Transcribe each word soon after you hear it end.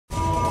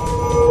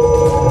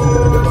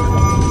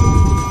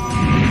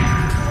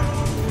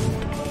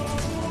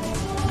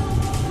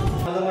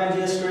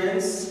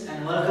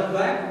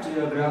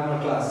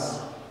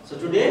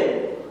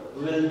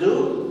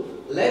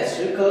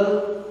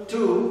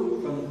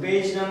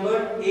page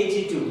number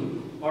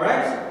 82.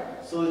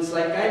 Alright? So it's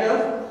like kind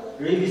of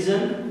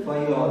revision for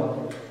you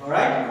all.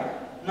 Alright?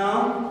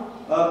 Now,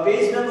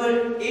 page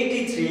number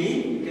 83,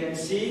 you can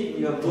see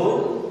your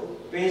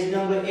book, page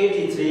number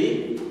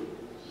 83.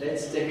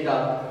 Let's take it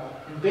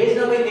up. In page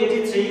number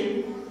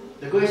 83,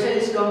 the question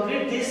is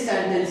complete these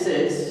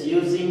sentences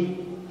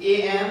using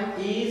am,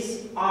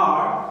 is,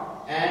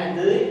 are and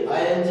the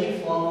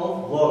ing form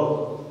of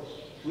verb.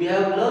 We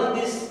have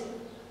learned this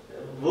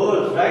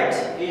verbs, right?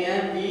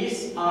 Am,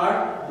 is,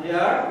 are, they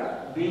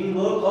are being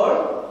verb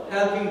or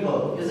helping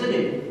verb, isn't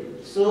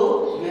it?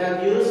 So we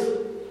have used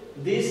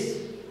this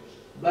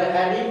by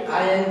adding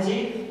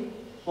ing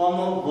form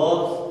of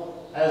verbs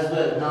as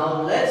well.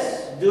 Now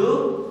let's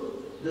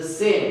do the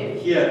same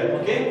here,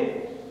 okay?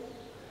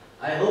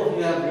 I hope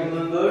you have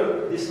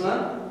remembered this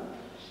one.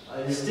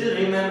 You still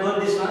remember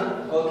this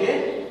one,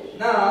 okay?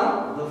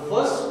 Now the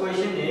first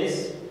question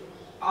is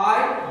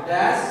I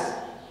dash,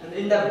 and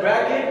in the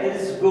bracket there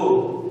is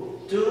go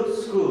to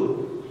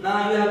school.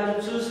 Now you have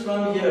to choose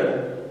from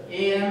here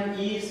am,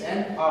 is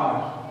and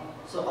are.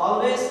 So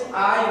always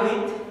I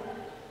with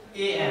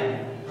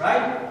am,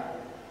 right?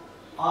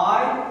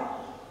 I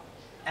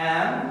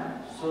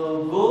am,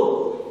 so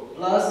go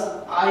plus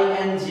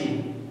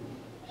ing,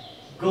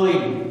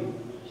 going,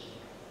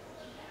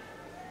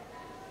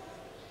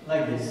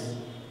 like this.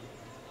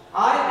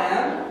 I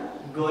am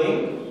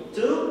going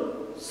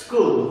to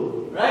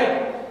school,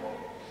 right?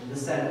 The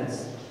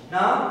sentence.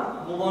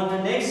 Now move on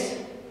to next.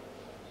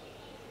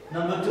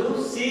 Number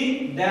 2,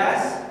 see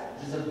dash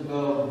is a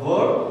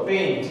verb,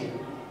 paint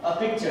a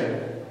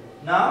picture.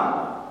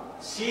 Now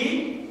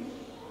she,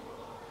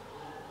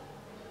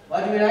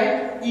 what do we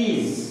write?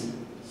 Is.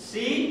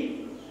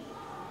 She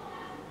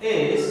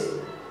is.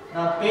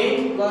 Now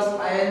paint plus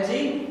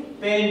ing,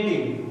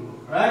 painting,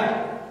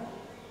 right?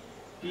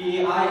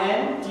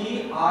 P-I-N-T-I-N-G.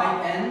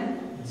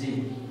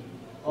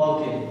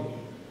 Okay.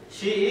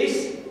 She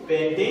is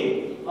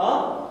painting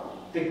a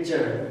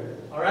picture.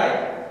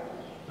 Alright?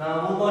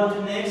 Now move on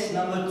to next.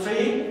 Number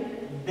 3.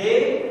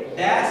 They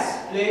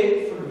dash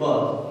play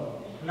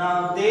football.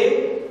 Now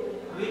they,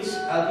 which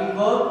helping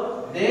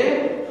verb?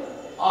 They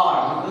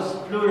are, because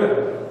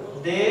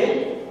plural.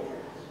 They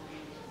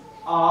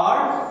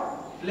are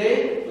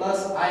play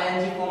plus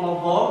ing form of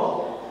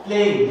verb,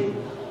 playing.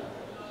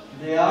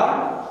 They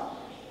are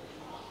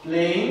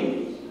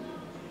playing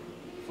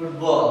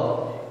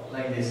football,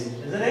 like this,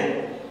 isn't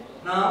it?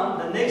 Now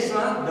the next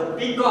one, the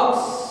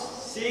peacocks.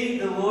 See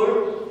the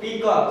word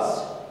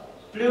peacocks,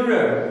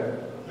 plural.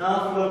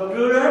 Now for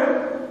plural,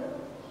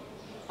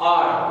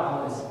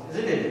 are,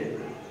 isn't it?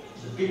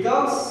 The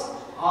peacocks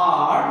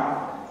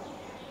are.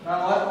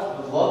 Now what?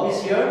 The verb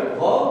is here,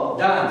 verb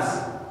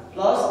dance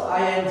plus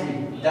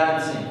ing,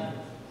 dancing.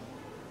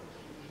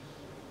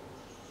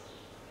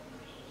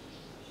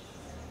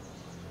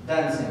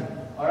 Dancing,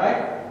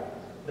 alright?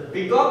 The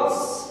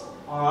peacocks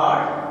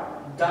are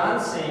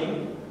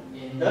dancing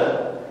in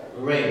the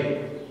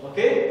rain.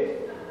 Okay?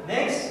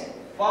 Next,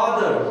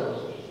 father.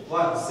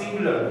 What?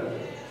 Singular.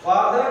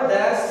 Father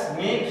dash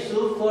make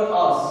soup for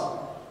us.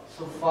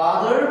 So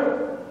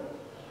father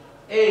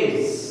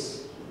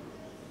is.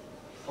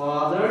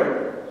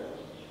 Father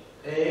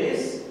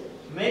is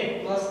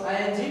make plus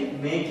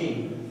ing,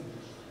 making.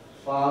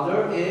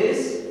 Father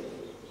is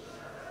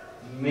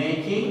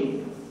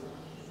making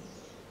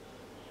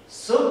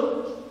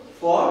soup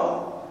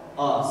for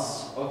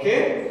us.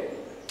 Okay?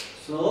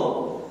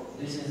 So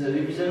this is a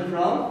revision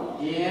from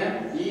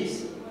am,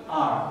 is,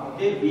 are.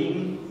 Okay?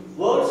 Being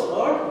words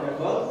or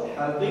therefore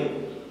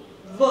helping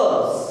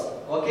verbs.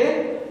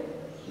 Okay?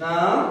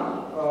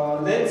 Now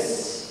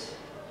let's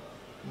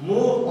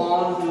move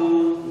on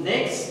to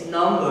next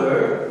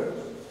number.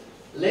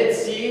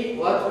 Let's see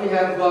what we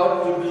have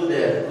got to do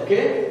there.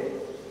 Okay?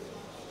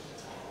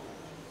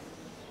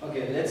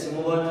 Okay, let's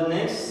move on to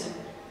next.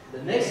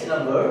 The next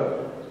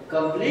number.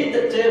 Complete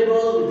the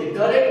table with the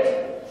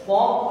correct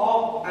form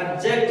of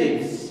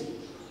adjectives.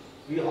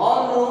 We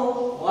all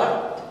know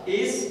what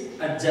is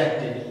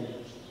adjective,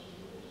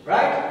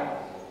 right?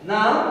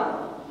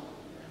 Now,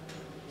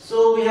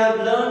 so we have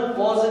learned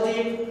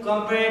positive,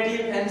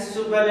 comparative and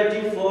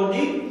superlative for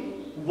the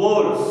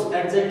words,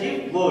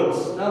 adjective words.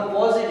 Now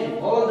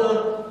positive, all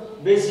the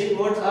basic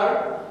words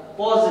are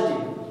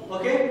positive,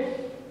 okay?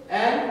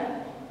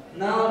 And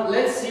now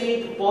let's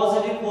see the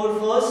positive word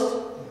first,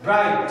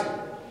 bright.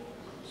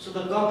 So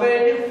the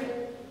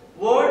comparative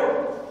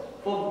word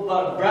for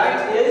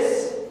bright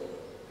is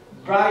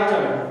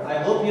brighter. I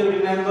hope you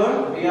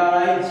remember,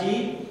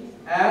 B-R-I-G-H-T-E-R,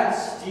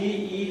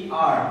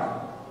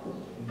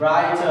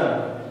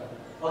 brighter.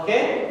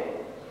 Okay?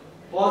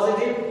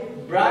 Positive,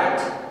 bright,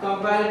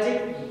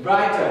 comparative,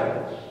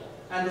 brighter.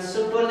 And the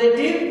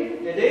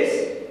superlative, it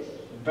is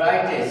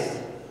brightest.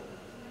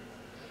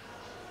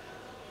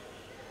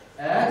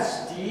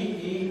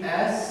 H-T-E-S-T,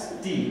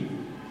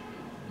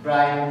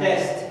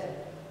 brightest.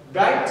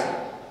 Bright,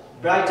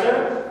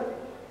 brighter,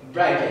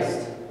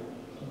 brightest.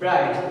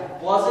 Bright,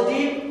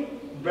 positive,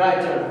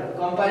 brighter,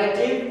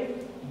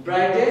 comparative,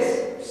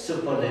 brightest,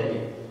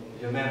 superlative.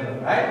 Remember,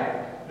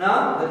 right?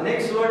 Now the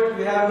next word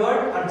we have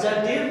got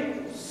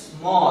adjective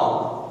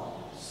small.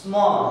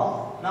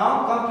 Small.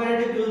 Now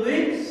comparative will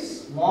be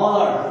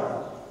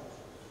smaller.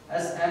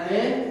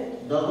 S-M-A-L-L-E-R.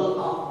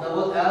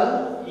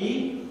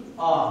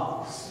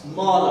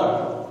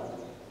 Smaller.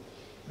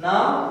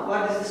 Now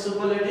what is the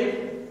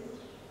superlative?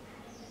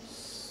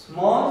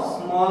 Small,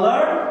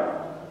 smaller,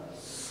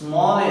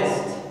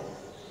 smallest.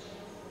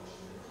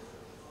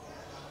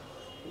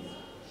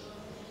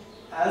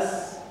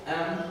 S-M-A-L-L-E-S-T.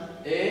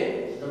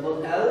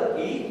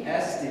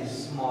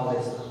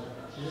 Smallest.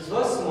 This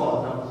was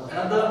small. Now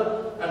another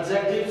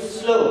adjective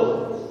slow.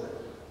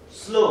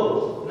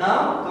 Slow.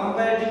 Now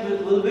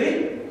comparative will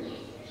be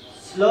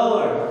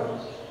slower.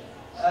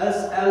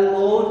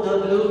 S-L-O-W-E-R.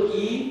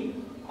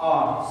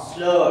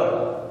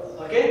 Slower.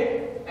 Okay?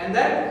 And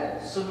then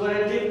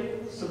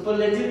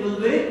superlative will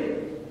be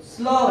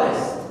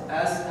slowest.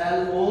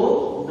 S-L-O-W-E-S-T.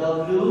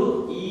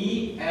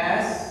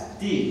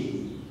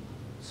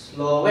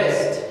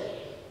 Slowest.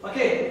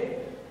 Okay.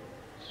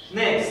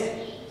 Next,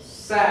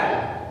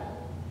 sad.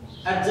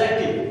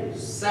 Adjective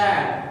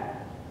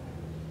sad.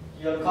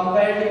 Your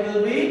comparative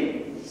will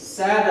be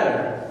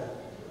sadder.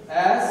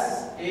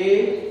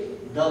 S-A-D-D-E-R.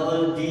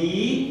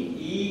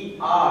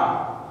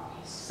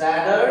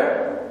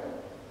 Sadder.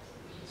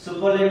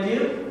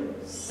 Superlative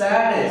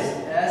saddest.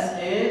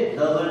 S-A-D-D-E-S-T.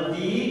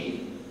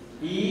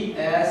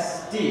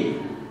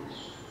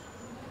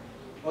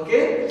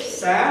 Okay,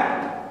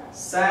 sad,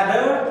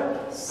 sadder,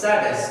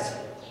 saddest.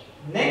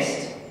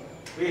 Next,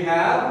 we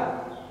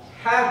have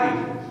heavy.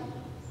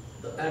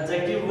 The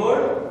adjective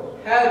word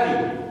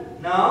heavy.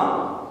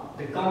 Now,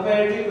 the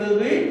comparative will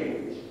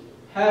be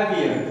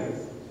heavier.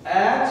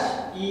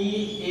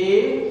 H-E-A-V-I-E-R.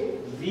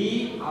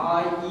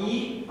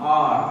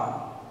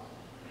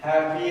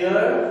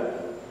 Heavier.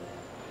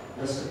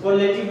 The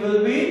superlative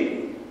will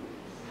be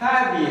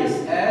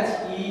heaviest.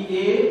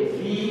 H-E-A-V-I-E-S-T.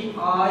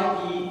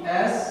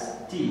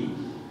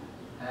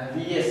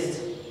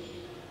 Heaviest.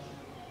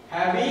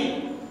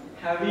 Heavy,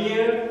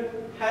 heavier,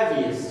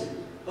 heaviest.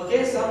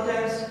 Okay,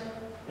 sometimes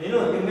you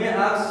may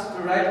ask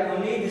to write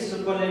only the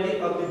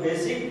superlative of the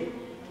basic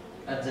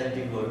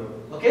adjective word.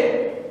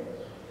 Okay?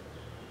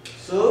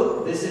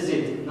 So this is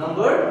it.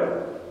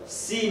 Number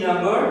C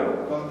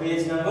number from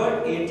page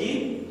number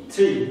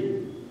 83.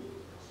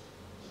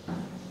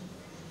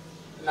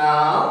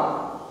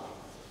 Now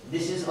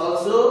this is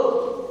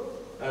also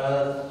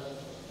a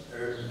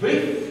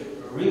brief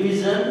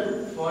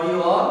revision for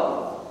you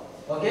all.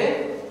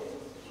 Okay?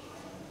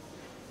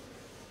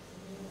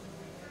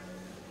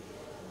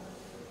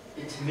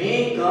 It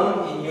may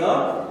come in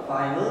your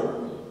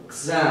final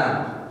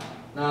exam.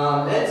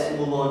 Now let's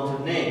move on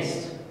to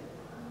next.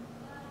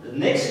 The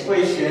next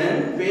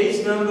question,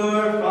 page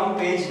number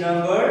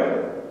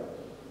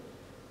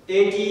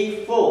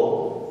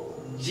 84,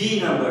 G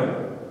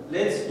number.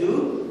 Let's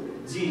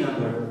do G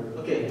number.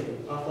 Okay.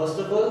 First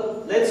of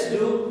all, let's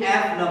do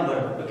F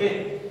number.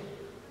 Okay.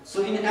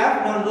 So in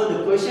F number,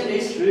 the question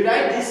is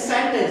rewrite these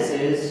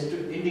sentences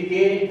to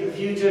indicate the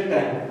future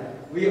time.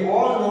 We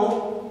all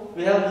know,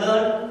 we have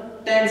learned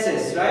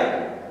tenses,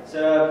 right?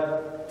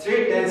 So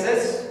three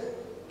tenses: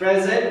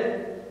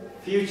 present,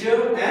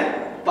 future,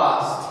 and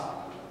past.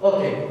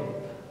 Okay.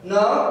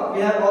 Now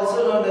we have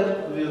also learned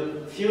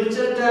that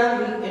future time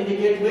will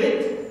indicate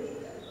with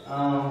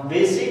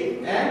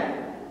basic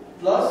and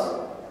plus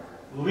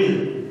will,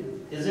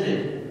 isn't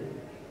it?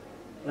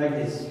 Like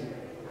this.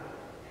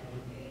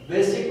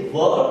 Basic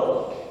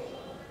verb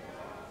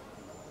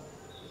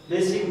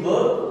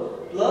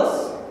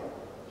plus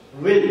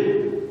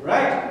will,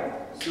 right?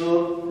 So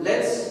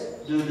let's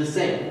do the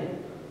same.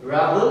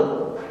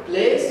 Rahul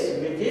plays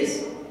with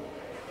his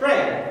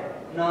friend.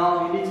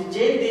 Now we need to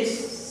change this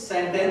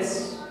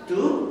sentence to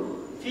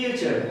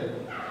future.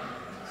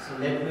 So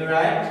let me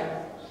write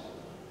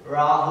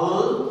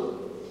Rahul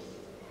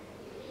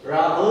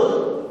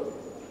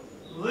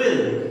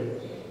will.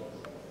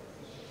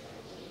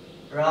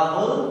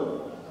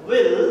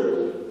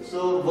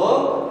 So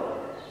verb.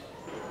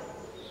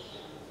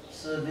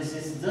 So this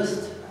is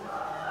just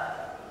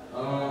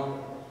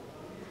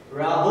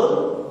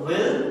Rahul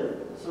will.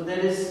 So there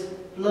is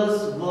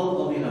plus verb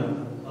over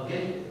here.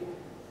 Okay.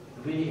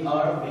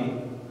 VRB.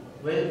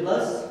 Will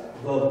plus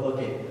verb.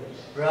 Okay.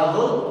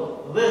 Rahul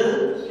will.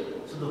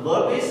 So the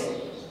verb is,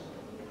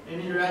 you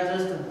need to write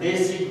just the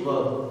basic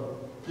verb.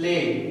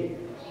 Play.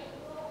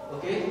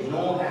 Okay.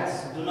 No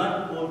s. Do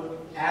not put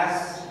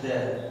s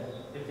there.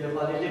 If you have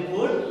already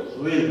put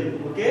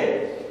will. Okay.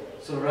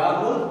 So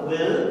Rahul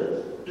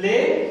will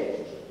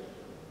play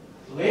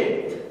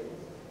with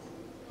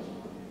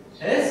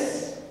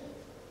his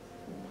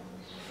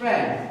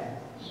friend.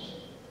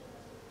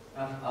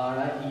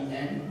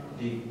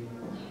 F-R-I-E-N-D.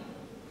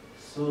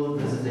 So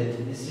this is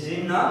it. This is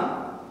in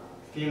a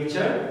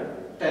future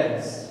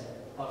tense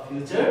or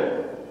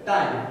future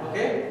time.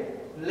 Okay.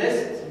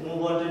 Let's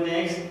move on to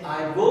next.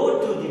 I go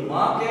to the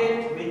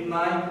market with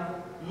my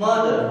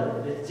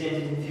mother. Let's change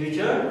it in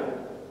future.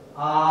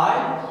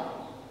 I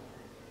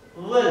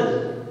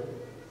will.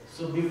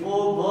 So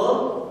before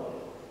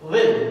verb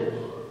will.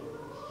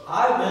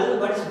 I will,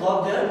 what is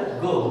verb there?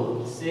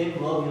 Go. Same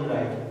verb you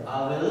write.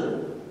 I will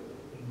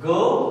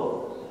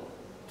go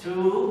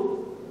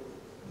to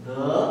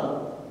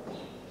the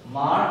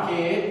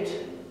market.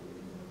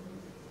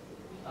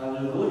 I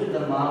will go to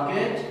the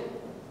market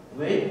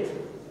with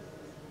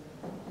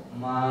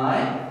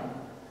my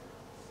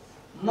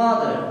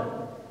mother.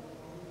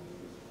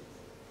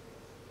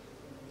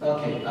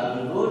 Okay, I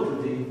will go to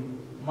the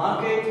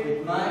market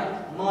with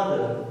my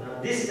mother. Now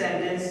this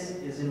sentence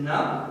is in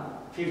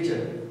now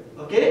future.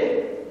 Okay?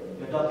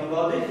 We are talking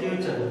about the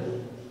future.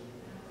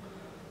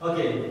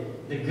 Okay,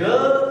 the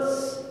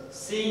girls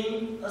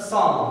sing a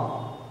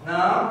song.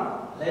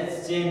 Now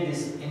let's change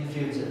this in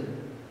future.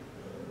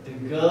 The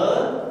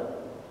girls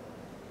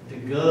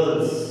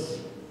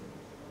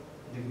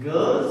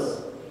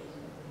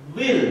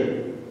will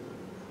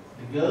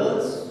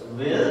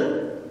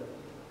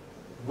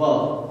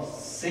verb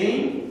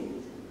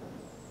sing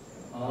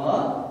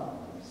a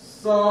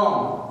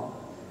song.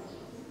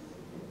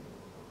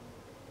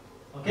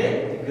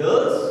 Okay, the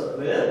girls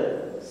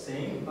will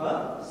sing a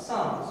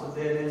song. So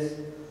there is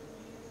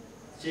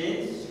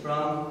change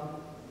from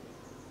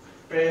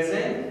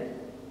present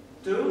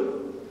to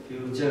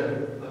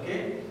future.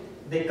 Okay,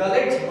 they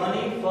collect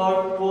money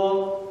for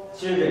poor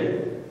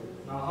children.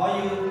 Now how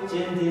you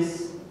change this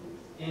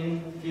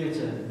in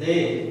future? They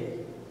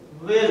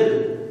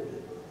will.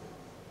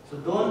 So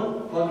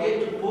don't forget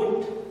to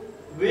put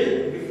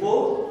will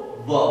before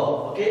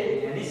verb. Okay,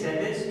 in any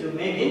sentence to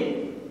make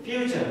in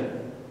future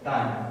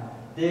time.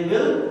 They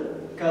will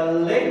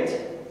collect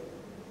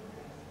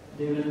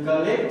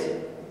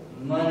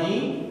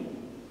money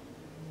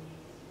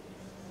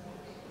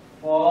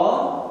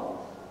for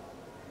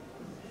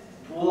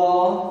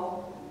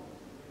poor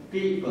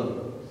people.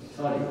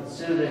 Sorry,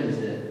 children is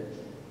there.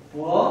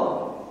 Poor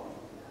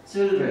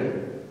children.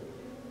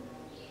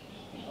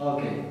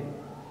 Okay.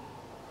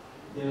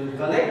 They will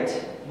collect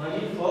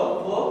money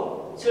for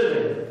poor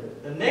children.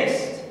 The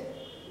next,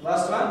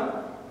 last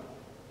one.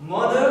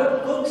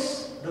 Mother cooks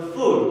the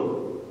food.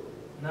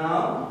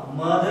 Now,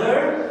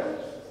 mother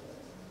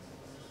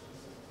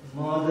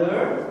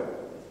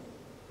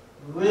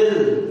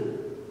will.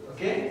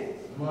 Okay,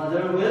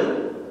 mother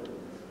will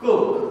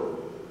cook.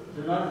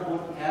 Do not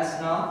put as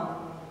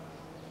now.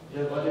 You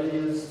have already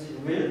used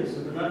will,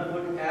 so do not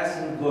put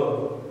as in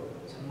verb.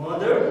 So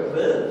mother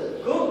will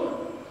cook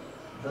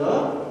the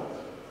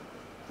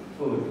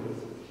food.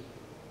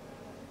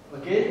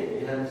 Okay,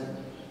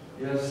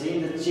 you have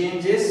seen the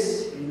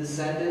changes in the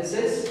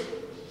sentences.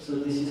 So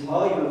this is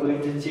how you are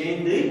going to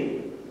change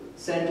the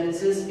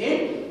sentences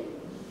in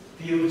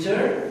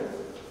future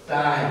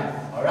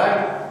time.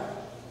 Alright.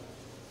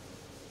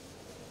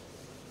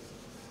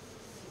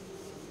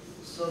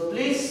 So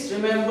please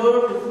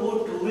remember to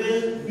put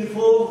will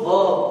before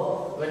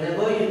verb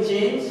whenever you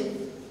change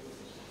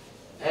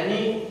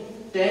any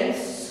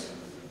tense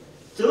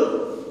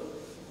to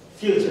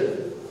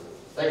future.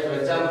 Like for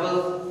example,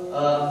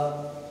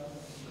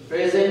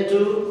 present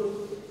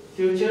to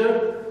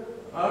future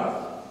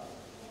or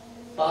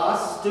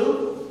past to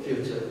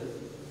future.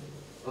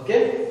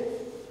 Okay?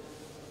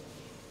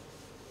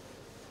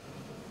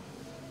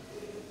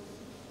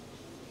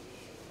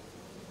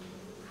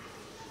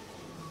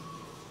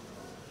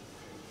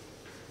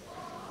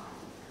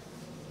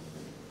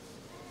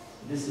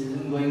 This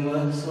isn't going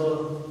well,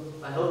 so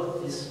I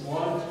hope this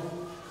won't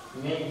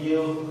make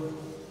you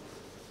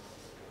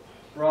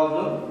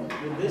problem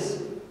with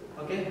this.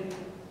 Okay,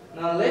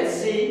 now let's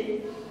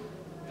see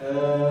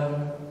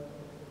the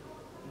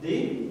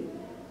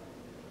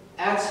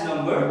H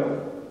number.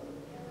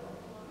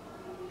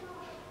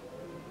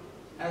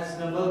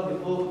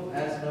 Before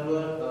H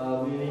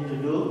number we need to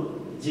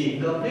do G.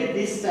 Complete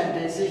these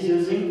sentences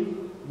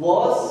using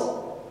was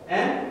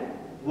and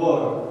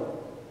were.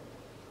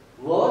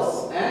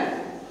 Was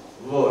and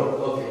were.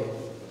 Okay,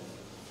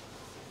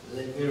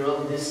 let me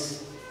rub this.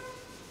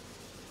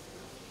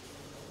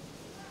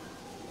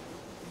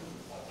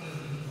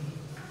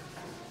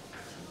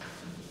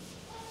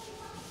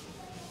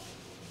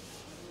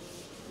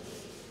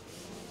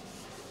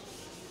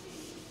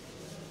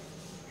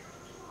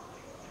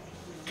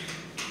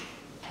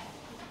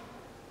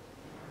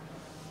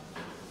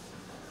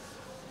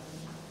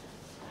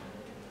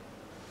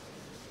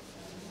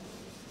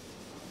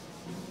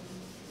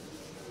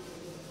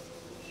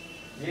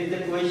 Read the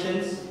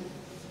questions,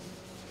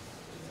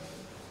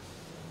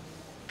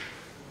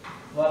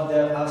 what they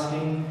are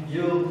asking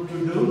you to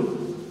do.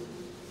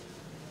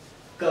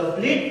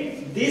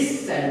 Complete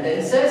these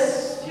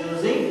sentences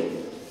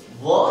using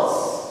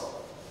was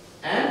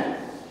and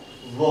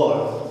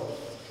were.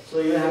 So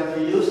you have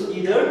to use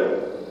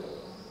either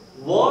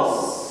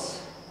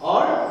was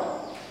or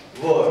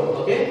were.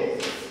 Okay?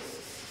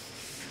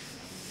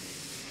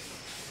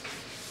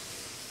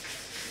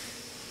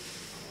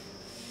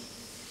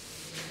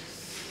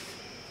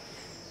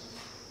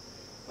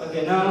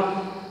 Okay,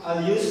 now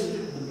I'll use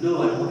the blue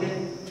one.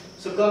 Okay,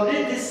 so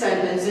complete these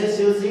sentences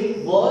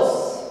using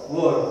was,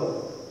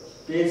 were.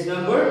 Page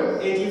number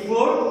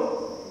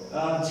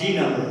 84, G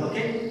number.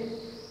 Okay,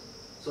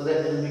 so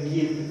that it will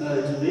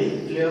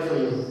be clear for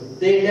you.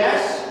 They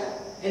dashed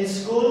in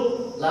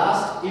school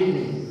last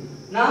evening.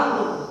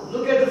 Now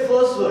look at the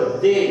first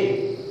word,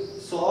 they.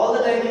 So all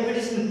the time if it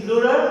is in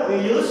plural, we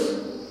use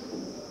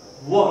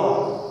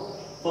were.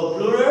 For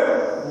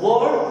plural,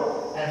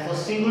 were, and for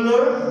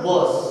singular,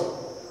 was.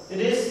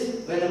 It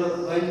is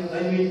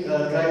when we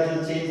try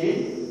to change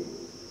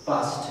it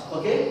past.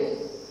 Okay.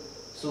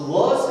 So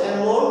was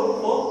and were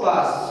for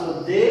past.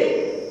 So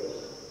they,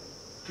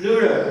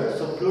 plural.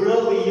 So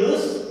plural we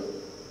use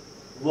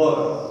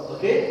were.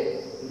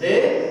 Okay.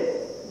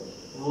 They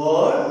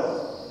were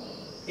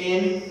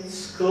in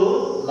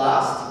school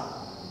last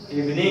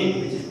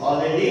evening, which is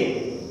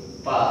already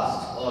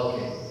past.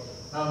 Okay.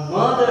 Now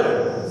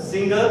mother,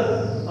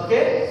 single.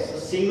 Okay. So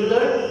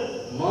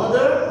singular,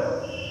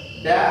 mother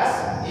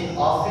dash in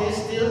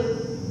office till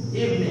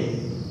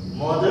evening.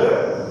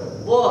 Mother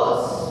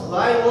was.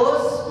 Why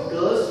was?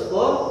 Because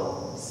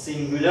for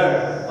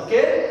singular.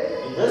 Okay.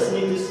 You just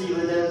need to see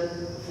whether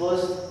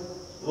first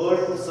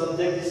word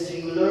subject is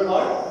singular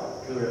or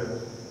plural.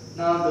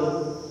 Now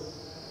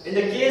in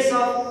the case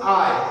of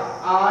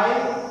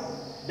I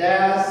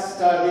dash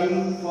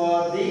studying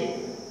for the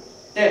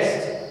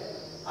test.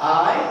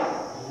 I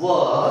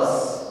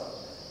was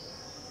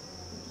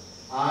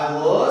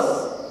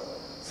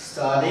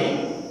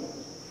studying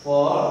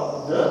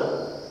for the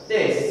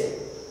test.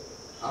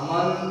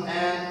 Aman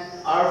and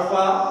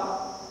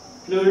Arfa,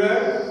 plural.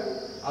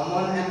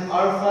 Aman and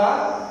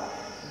Arfa,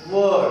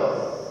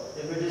 were.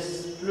 If it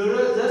is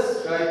plural,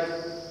 just write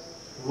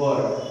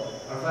were.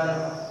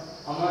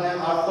 Aman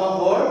and Arfa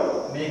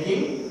were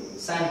making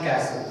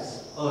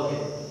sandcastles.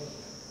 Okay.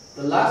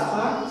 The last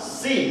one,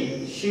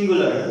 C,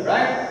 singular,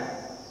 right?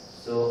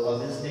 So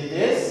obviously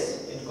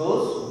this, it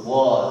goes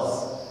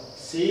was.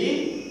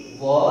 She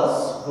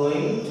was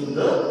going to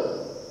the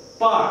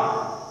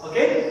park.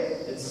 Okay?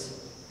 It's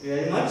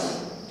very much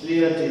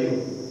clear to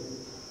you.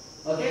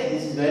 Okay?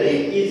 This is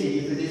very easy.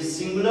 If it is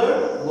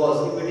singular,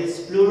 was. If it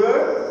is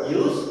plural,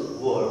 use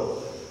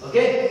were.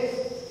 Okay?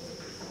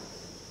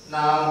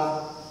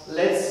 Now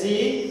let's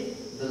see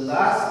the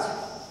last,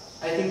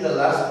 I think the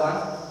last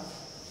one.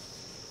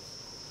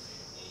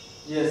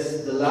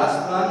 Yes, the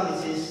last one,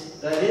 which is,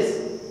 that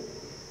is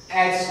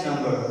H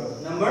number.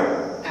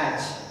 Number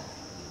H.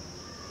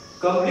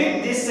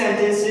 Complete these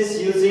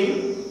sentences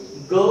using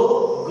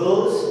go,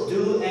 goes,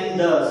 do and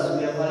does.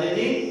 We have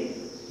already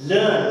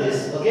learned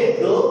this. Okay,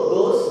 go,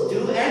 goes,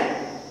 do and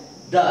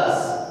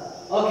does.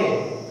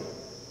 Okay.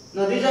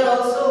 Now these are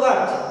also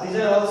what? These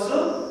are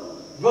also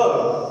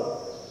verb.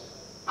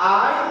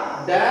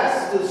 I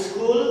dash to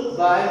school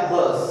by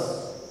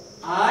bus.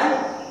 I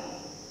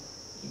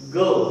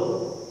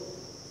go.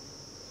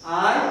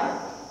 I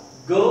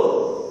go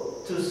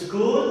to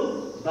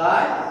school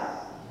by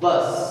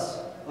bus.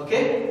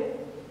 Okay?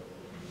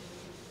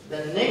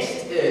 The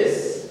next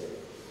is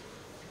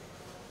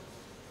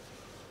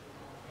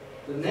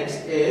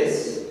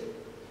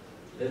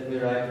let me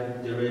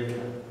write the right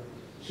one.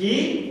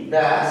 He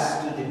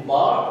dashes to the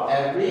park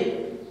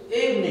every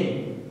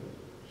evening.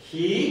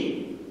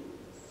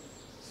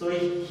 So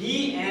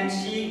he and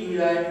she we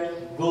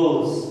write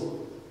goes,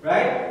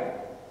 right?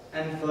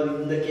 And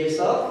in the case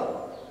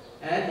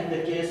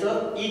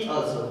of it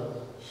also.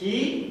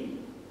 He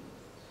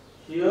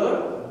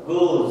here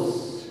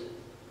goes.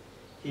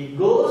 He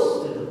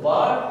goes to the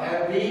park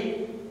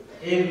every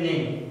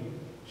evening.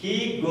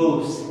 He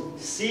goes.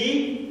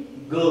 She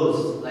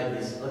goes, like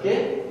this.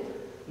 Okay?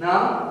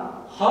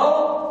 Now,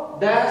 how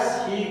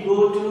does he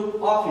go to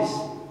office?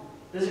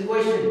 This is a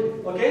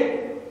question.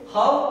 Okay?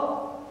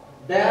 How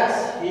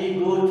does he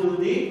go to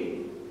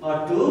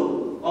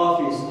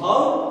office?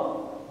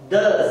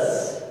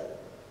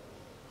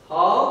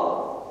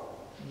 How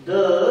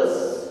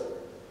does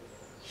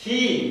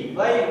he?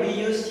 Why we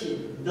use he?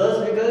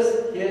 Does,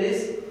 because here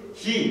is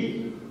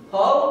he.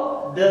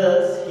 How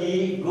does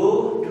he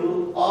go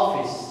to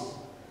office?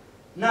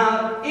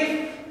 Now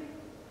if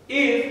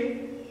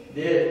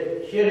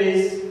here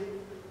is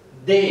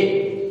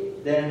they,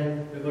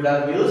 then we could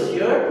have used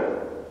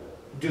here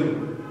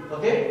do.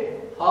 Okay?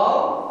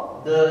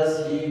 How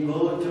does he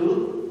go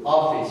to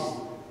office?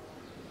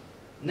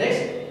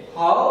 Next,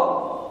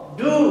 how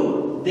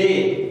do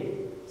they?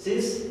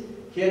 Since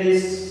here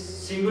is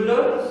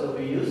singular, so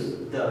we use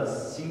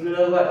does.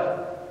 Singular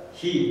what?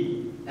 He.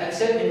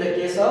 Except in the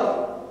case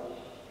of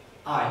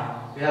I.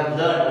 We have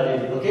learned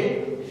already. Okay?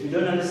 If you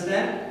don't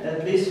understand,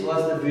 then please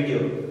watch the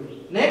video.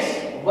 Next,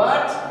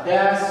 what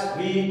does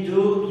we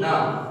do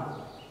now?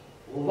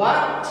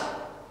 What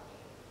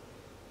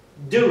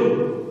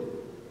do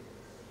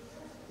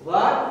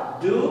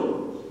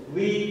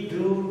we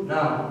do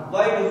now?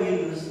 Why do we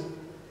use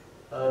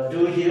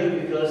do here?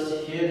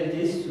 Because here it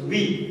is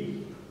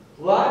we.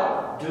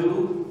 What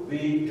do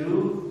we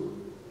do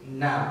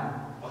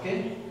now?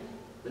 Okay.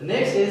 The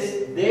next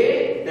is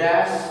they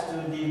dash to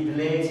the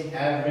village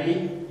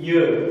every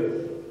year.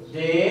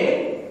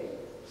 They,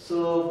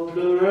 so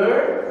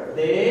plural,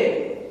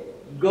 they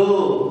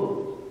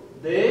go.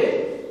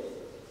 They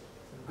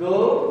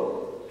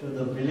go to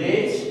the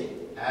village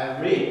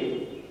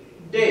every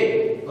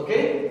they.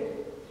 Okay.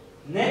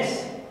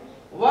 Next,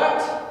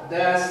 what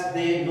does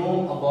they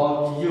know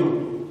about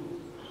you?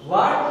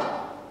 What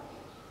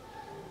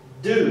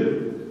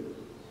do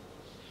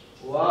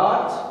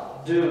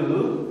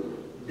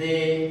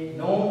they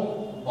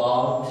know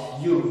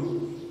about you?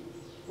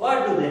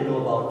 What do they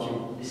know about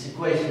you? This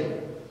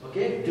equation.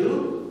 Okay,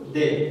 do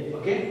they.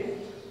 Okay.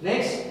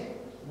 Next,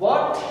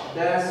 what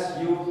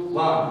does you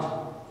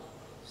want?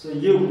 So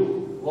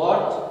you,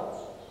 what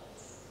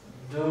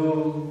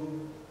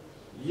do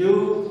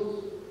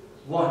you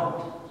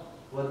want?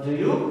 What do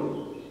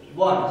you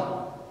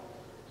want?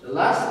 The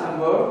last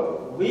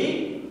number,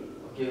 we.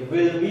 Okay,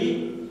 will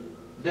we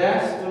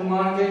dash to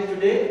market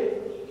today?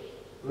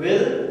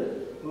 Will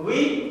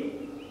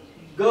we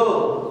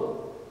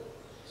go?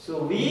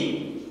 So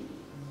we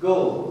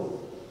go.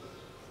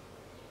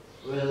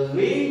 Will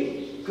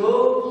we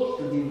go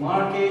to the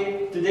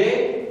market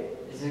today?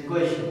 Is a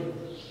question.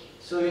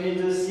 So you need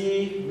to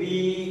see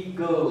we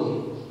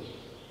go.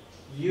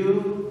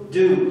 You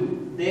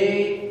do.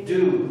 They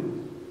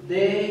do.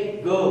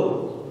 They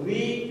go.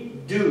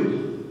 We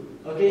do.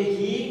 Okay,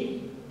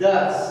 he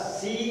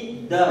does.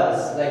 She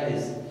does. Like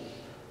this.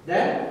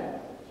 Then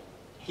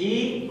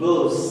he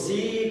goes.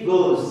 She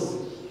goes.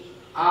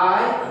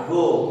 I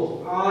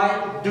go.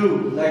 I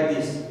do. Like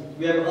this.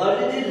 We have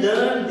already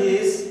learned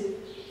this.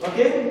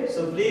 Okay,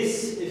 so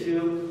please, if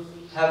you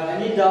have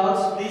any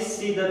doubts, please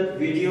see the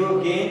video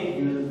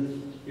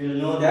again. You'll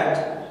know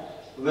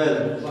that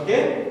well.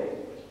 Okay,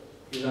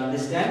 you'll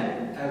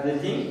understand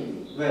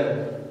everything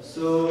well.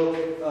 So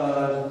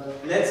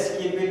let's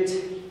keep it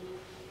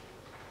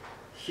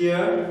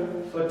here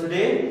for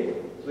today.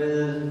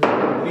 We'll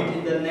meet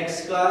in the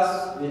next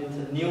class with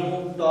a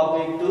new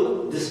topic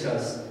to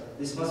discuss.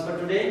 This much for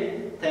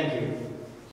today. Thank you.